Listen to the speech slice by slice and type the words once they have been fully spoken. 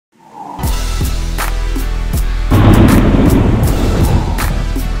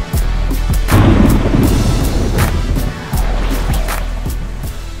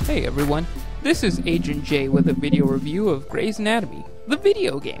Hey everyone, this is Agent J with a video review of Grey's Anatomy, the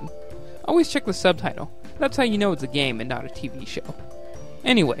video game. Always check the subtitle, that's how you know it's a game and not a TV show.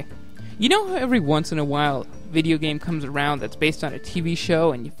 Anyway, you know how every once in a while a video game comes around that's based on a TV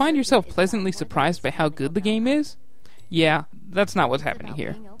show and you find yourself pleasantly surprised by how good the game is? Yeah, that's not what's happening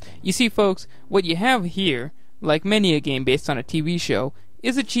here. You see folks, what you have here, like many a game based on a TV show,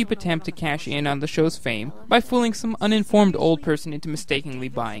 is a cheap attempt to cash in on the show's fame by fooling some uninformed old person into mistakenly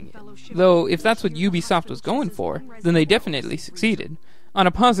buying it. Though, if that's what Ubisoft was going for, then they definitely succeeded. On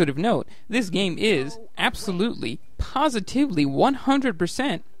a positive note, this game is, absolutely, positively,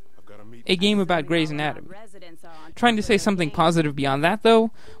 100% a game about Grey's Anatomy. Trying to say something positive beyond that, though,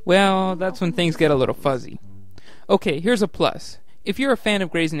 well, that's when things get a little fuzzy. Okay, here's a plus. If you're a fan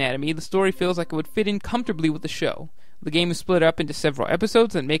of Grey's Anatomy, the story feels like it would fit in comfortably with the show. The game is split up into several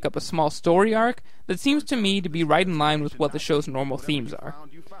episodes that make up a small story arc that seems to me to be right in line with what the show's normal themes are.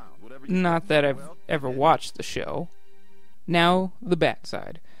 Not that I've ever watched the show. Now, the bad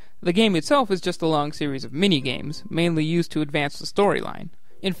side. The game itself is just a long series of mini-games, mainly used to advance the storyline.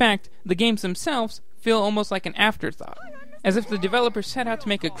 In fact, the games themselves feel almost like an afterthought, as if the developers set out to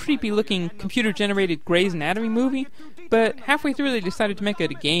make a creepy-looking, computer-generated Grey's Anatomy movie, but halfway through they decided to make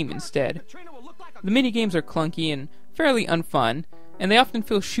it a game instead. The mini-games are clunky and fairly unfun, and they often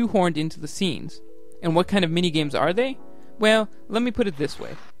feel shoehorned into the scenes. And what kind of minigames are they? Well, let me put it this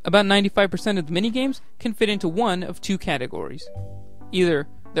way. About 95% of the minigames can fit into one of two categories. Either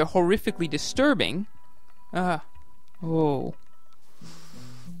they're horrifically disturbing, no, oh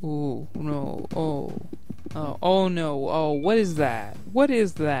no, what is that? What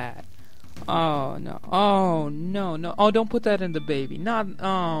is that? Oh no, don't put that in the baby.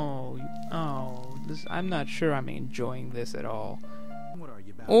 I'm not sure I'm enjoying this at all.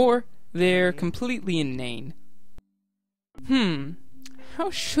 Or they're completely inane.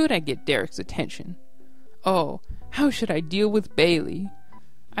 How should I get Derek's attention? Oh, how should I deal with Bailey?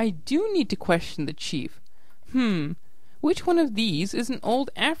 I do need to question the chief. Which one of these is an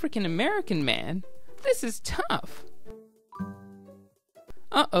old African-American man? This is tough.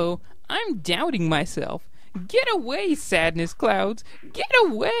 Uh-oh, I'm doubting myself. Get away, sadness clouds. Get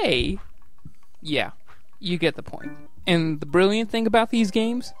away! Yeah, you get the point. And the brilliant thing about these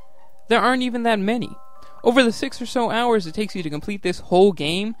games? There aren't even that many. Over the 6 or so hours it takes you to complete this whole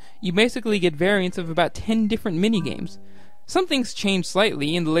game, you basically get variants of about 10 different minigames. Some things change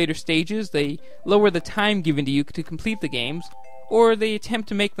slightly in the later stages. They lower the time given to you to complete the games, or they attempt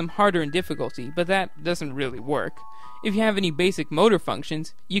to make them harder in difficulty, but that doesn't really work. If you have any basic motor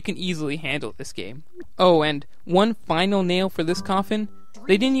functions, you can easily handle this game. Oh, and one final nail for this coffin,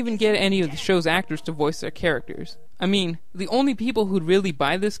 they didn't even get any of the show's actors to voice their characters. I mean, the only people who'd really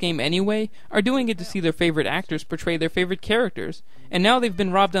buy this game anyway are doing it to see their favorite actors portray their favorite characters, and now they've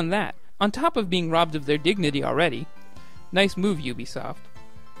been robbed on that, on top of being robbed of their dignity already. Nice move, Ubisoft.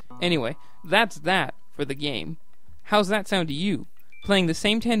 Anyway, that's that for the game. How's that sound to you? Playing the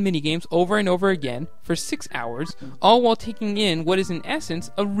same 10 minigames over and over again for 6 hours, all while taking in what is in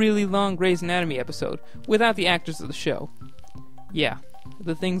essence a really long Grey's Anatomy episode, without the actors of the show. Yeah,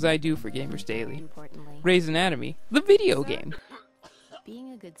 the things I do for Gamers Daily. Grey's Anatomy, the video game.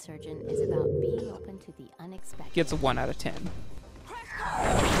 Being a good surgeon is about being open to the unexpected. Gets a 1 out of 10.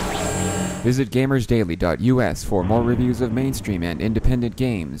 Visit GamersDaily.us for more reviews of mainstream and independent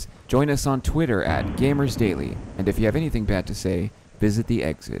games. Join us on Twitter at GamersDaily. And if you have anything bad to say, visit the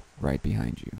exit right behind you.